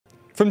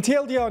From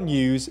TLDR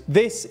News,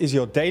 this is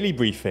your daily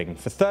briefing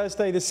for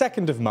Thursday, the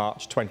 2nd of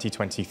March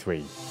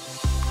 2023.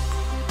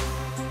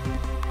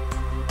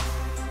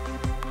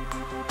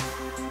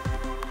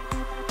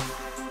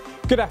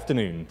 Good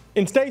afternoon.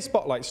 In today's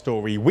Spotlight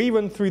story, we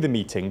run through the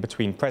meeting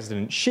between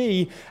President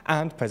Xi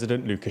and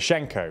President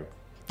Lukashenko.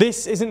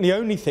 This isn't the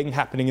only thing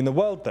happening in the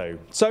world though,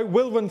 so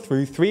we'll run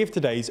through three of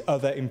today's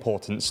other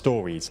important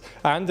stories.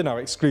 And in our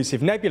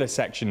exclusive Nebula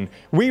section,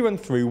 we run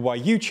through why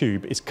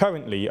YouTube is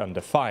currently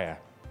under fire.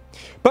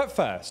 But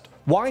first,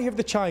 why have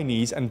the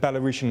Chinese and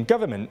Belarusian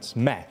governments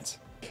met?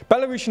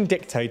 Belarusian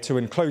dictator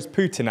and close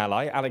Putin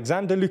ally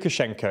Alexander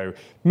Lukashenko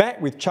met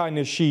with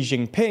China's Xi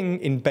Jinping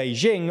in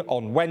Beijing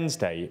on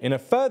Wednesday in a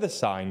further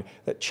sign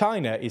that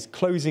China is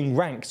closing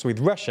ranks with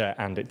Russia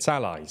and its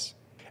allies.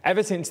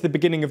 Ever since the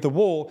beginning of the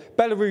war,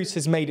 Belarus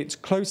has made its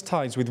close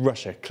ties with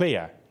Russia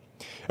clear.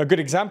 A good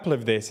example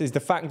of this is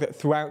the fact that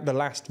throughout the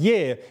last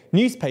year,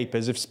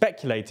 newspapers have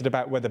speculated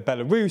about whether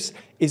Belarus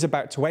is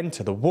about to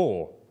enter the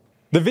war.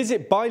 The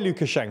visit by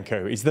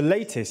Lukashenko is the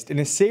latest in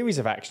a series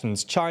of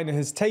actions China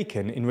has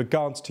taken in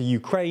regards to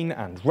Ukraine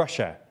and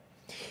Russia.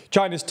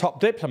 China's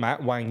top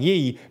diplomat Wang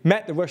Yi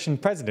met the Russian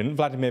President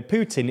Vladimir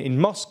Putin in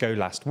Moscow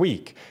last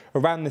week,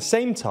 around the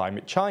same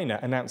time China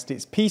announced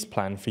its peace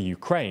plan for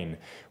Ukraine,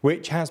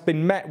 which has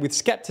been met with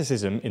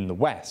skepticism in the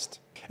West.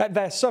 At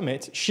their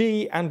summit,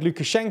 Xi and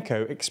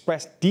Lukashenko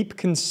expressed deep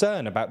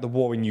concern about the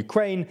war in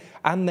Ukraine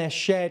and their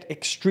shared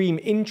extreme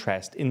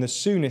interest in the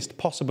soonest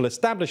possible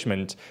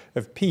establishment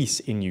of peace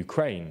in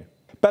Ukraine.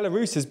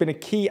 Belarus has been a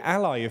key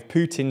ally of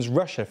Putin's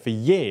Russia for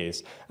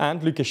years,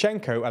 and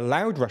Lukashenko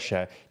allowed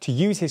Russia to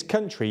use his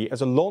country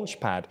as a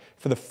launchpad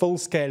for the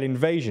full-scale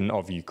invasion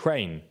of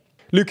Ukraine.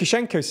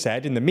 Lukashenko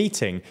said in the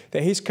meeting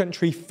that his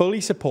country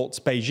fully supports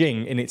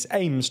Beijing in its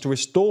aims to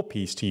restore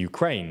peace to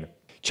Ukraine.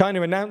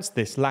 China announced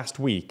this last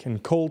week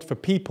and called for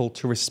people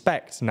to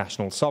respect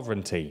national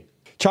sovereignty.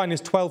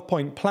 China's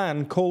 12-point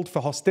plan called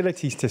for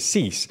hostilities to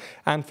cease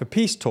and for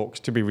peace talks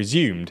to be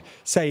resumed,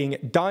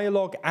 saying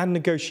dialogue and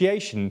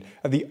negotiation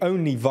are the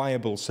only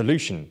viable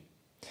solution.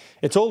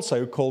 It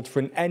also called for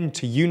an end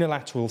to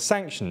unilateral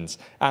sanctions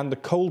and the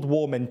Cold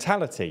War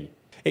mentality.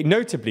 It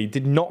notably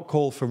did not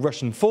call for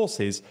Russian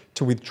forces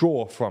to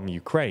withdraw from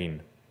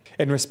Ukraine.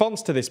 In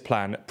response to this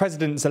plan,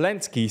 President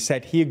Zelensky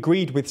said he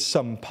agreed with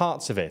some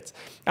parts of it,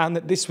 and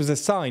that this was a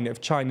sign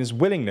of China's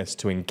willingness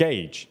to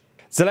engage.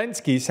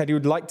 Zelensky said he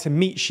would like to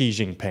meet Xi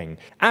Jinping,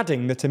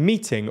 adding that a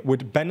meeting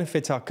would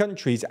benefit our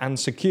countries and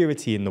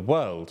security in the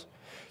world.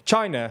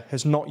 China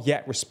has not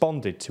yet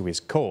responded to his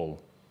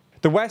call.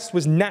 The West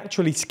was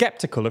naturally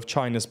sceptical of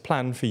China's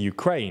plan for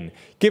Ukraine,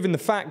 given the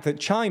fact that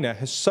China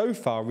has so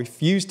far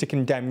refused to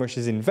condemn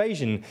Russia's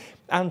invasion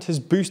and has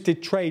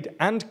boosted trade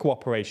and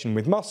cooperation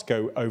with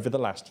Moscow over the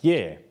last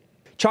year.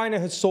 China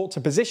has sought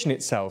to position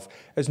itself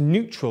as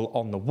neutral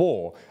on the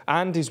war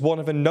and is one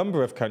of a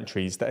number of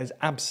countries that has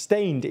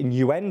abstained in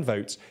UN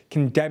votes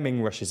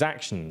condemning Russia's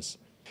actions.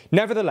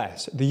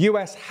 Nevertheless, the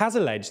US has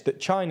alleged that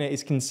China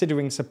is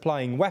considering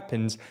supplying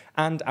weapons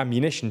and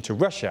ammunition to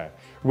Russia,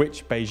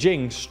 which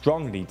Beijing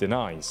strongly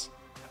denies.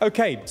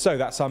 Okay, so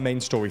that's our main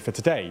story for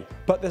today,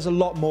 but there's a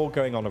lot more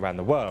going on around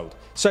the world.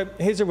 So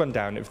here's a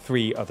rundown of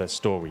three other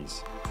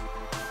stories.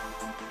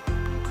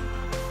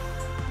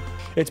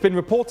 It's been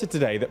reported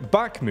today that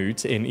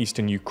Bakhmut in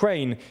eastern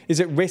Ukraine is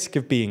at risk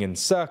of being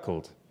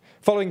encircled.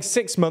 Following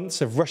 6 months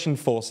of Russian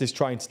forces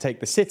trying to take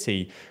the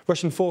city,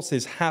 Russian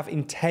forces have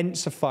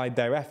intensified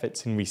their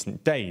efforts in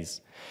recent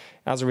days.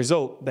 As a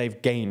result,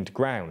 they've gained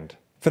ground.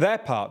 For their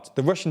part,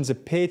 the Russians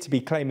appear to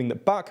be claiming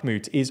that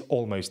Bakhmut is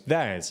almost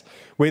theirs,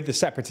 with the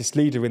separatist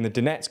leader in the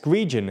Donetsk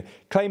region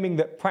claiming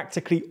that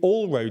practically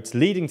all roads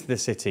leading to the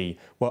city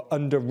were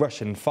under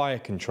Russian fire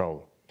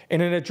control. In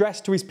an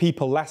address to his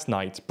people last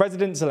night,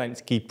 President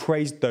Zelensky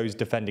praised those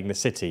defending the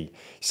city,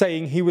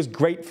 saying he was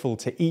grateful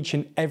to each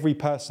and every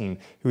person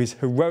who is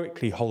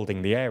heroically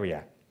holding the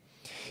area.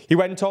 He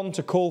went on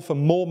to call for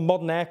more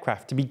modern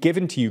aircraft to be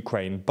given to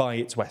Ukraine by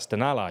its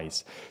Western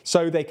allies,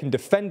 so they can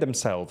defend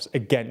themselves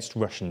against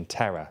Russian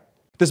terror.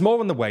 There's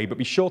more on the way, but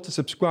be sure to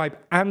subscribe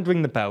and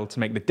ring the bell to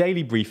make the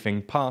daily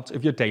briefing part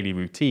of your daily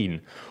routine,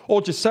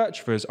 or just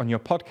search for us on your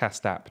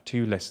podcast app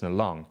to listen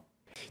along.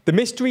 The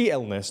mystery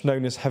illness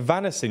known as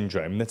Havana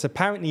Syndrome that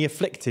apparently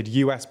afflicted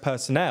US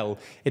personnel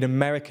in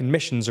American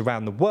missions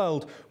around the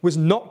world was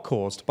not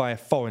caused by a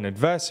foreign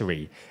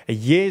adversary, a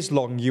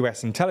years-long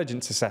US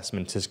intelligence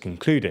assessment has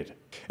concluded.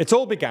 It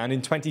all began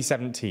in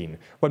 2017,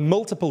 when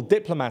multiple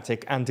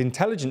diplomatic and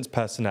intelligence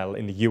personnel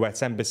in the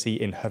US Embassy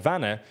in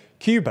Havana,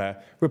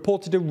 Cuba,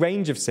 reported a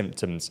range of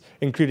symptoms,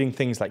 including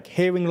things like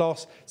hearing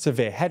loss,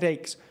 severe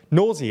headaches,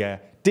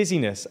 nausea,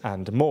 dizziness,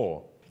 and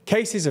more.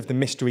 Cases of the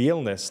mystery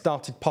illness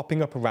started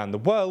popping up around the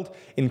world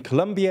in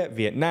Colombia,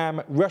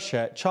 Vietnam,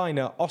 Russia,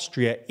 China,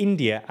 Austria,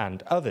 India,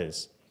 and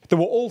others. There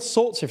were all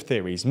sorts of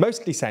theories,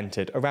 mostly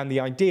centred around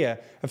the idea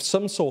of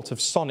some sort of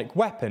sonic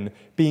weapon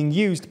being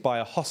used by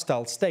a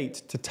hostile state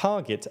to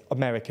target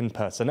American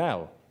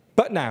personnel.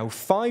 But now,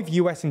 5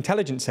 US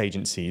intelligence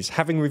agencies,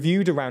 having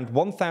reviewed around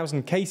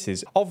 1,000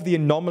 cases of the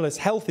anomalous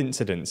health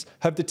incidents,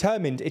 have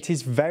determined it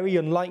is very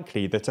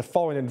unlikely that a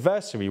foreign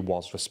adversary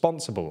was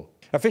responsible.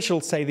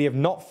 Officials say they have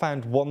not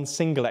found one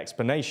single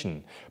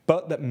explanation,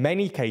 but that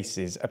many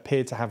cases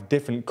appear to have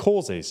different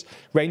causes,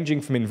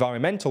 ranging from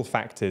environmental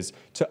factors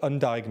to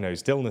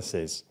undiagnosed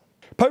illnesses.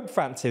 Pope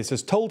Francis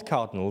has told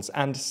cardinals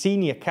and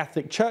senior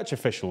Catholic Church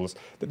officials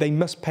that they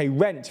must pay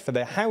rent for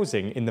their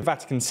housing in the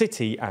Vatican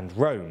City and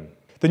Rome.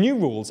 The new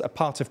rules are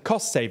part of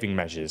cost-saving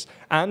measures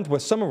and were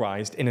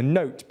summarised in a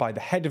note by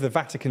the head of the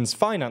Vatican's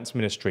finance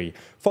ministry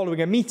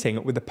following a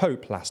meeting with the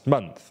Pope last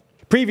month.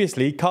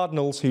 Previously,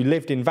 cardinals who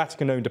lived in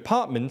Vatican-owned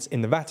apartments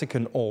in the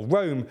Vatican or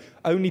Rome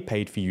only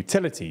paid for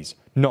utilities,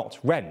 not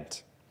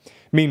rent.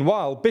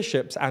 Meanwhile,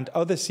 bishops and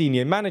other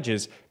senior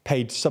managers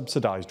paid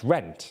subsidised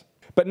rent.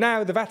 But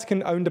now the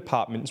Vatican-owned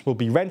apartments will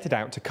be rented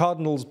out to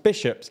cardinals,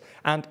 bishops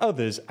and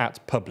others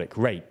at public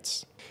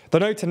rates. The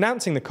note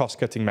announcing the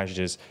cost-cutting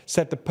measures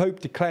said the Pope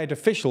declared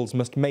officials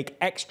must make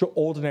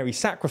extraordinary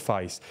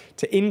sacrifice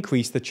to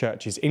increase the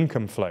Church's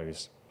income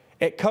flows.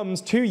 It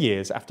comes 2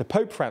 years after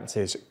Pope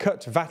Francis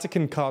cut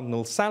Vatican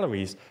cardinals'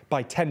 salaries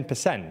by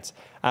 10%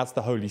 as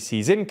the Holy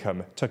See's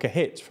income took a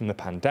hit from the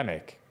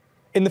pandemic.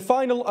 In the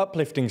final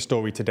uplifting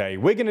story today,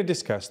 we're going to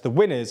discuss the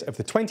winners of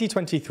the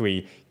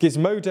 2023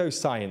 Gizmodo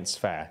Science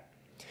Fair.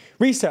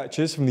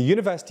 Researchers from the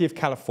University of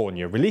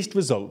California released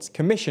results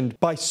commissioned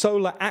by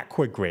Solar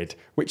Aquagrid,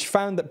 which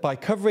found that by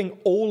covering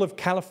all of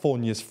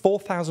California's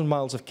 4,000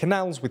 miles of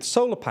canals with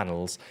solar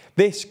panels,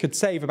 this could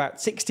save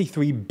about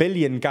 63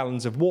 billion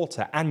gallons of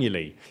water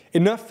annually,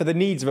 enough for the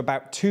needs of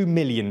about 2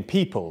 million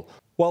people,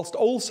 whilst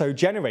also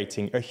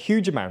generating a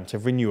huge amount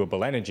of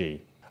renewable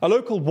energy. A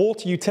local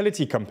water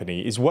utility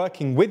company is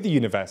working with the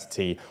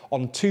university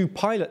on 2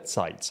 pilot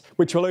sites,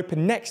 which will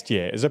open next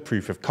year as a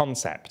proof of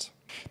concept.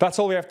 That's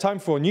all we have time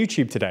for on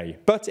YouTube today,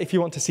 but if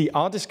you want to see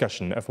our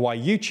discussion of why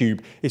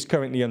YouTube is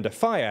currently under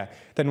fire,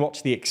 then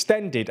watch the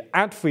extended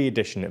ad-free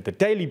edition of the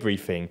Daily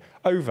Briefing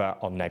over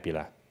on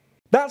Nebula.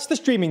 That's the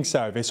streaming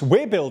service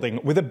we're building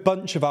with a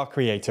bunch of our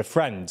creator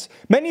friends,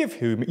 many of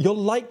whom you're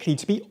likely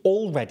to be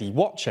already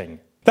watching.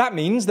 That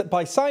means that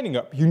by signing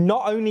up, you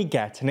not only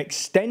get an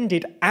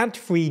extended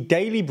ad-free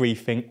daily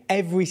briefing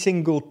every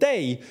single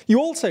day, you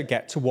also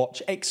get to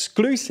watch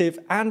exclusive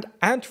and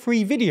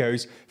ad-free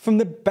videos from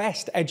the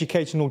best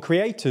educational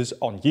creators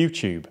on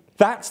YouTube.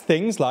 That's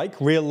things like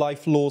Real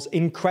Life Law's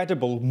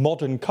incredible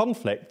Modern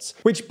Conflicts,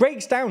 which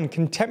breaks down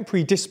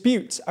contemporary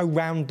disputes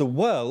around the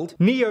world,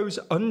 Neo's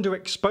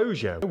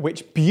Underexposure,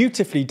 which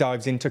beautifully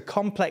dives into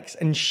complex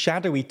and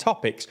shadowy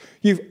topics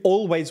you've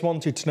always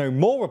wanted to know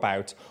more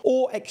about,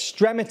 or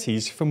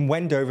Extremities from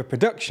Wendover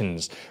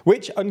Productions,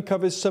 which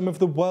uncovers some of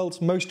the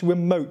world's most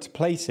remote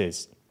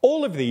places.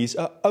 All of these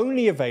are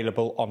only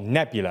available on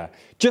Nebula,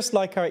 just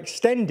like our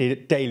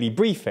extended daily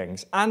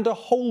briefings and a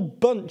whole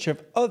bunch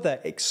of other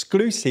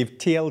exclusive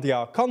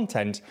TLDR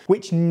content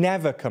which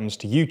never comes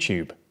to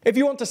YouTube. If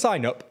you want to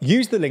sign up,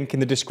 use the link in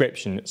the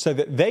description so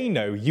that they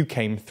know you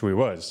came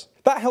through us.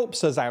 That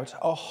helps us out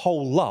a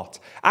whole lot,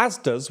 as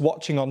does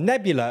watching on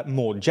Nebula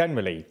more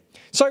generally.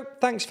 So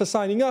thanks for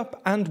signing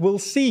up, and we'll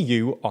see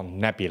you on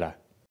Nebula.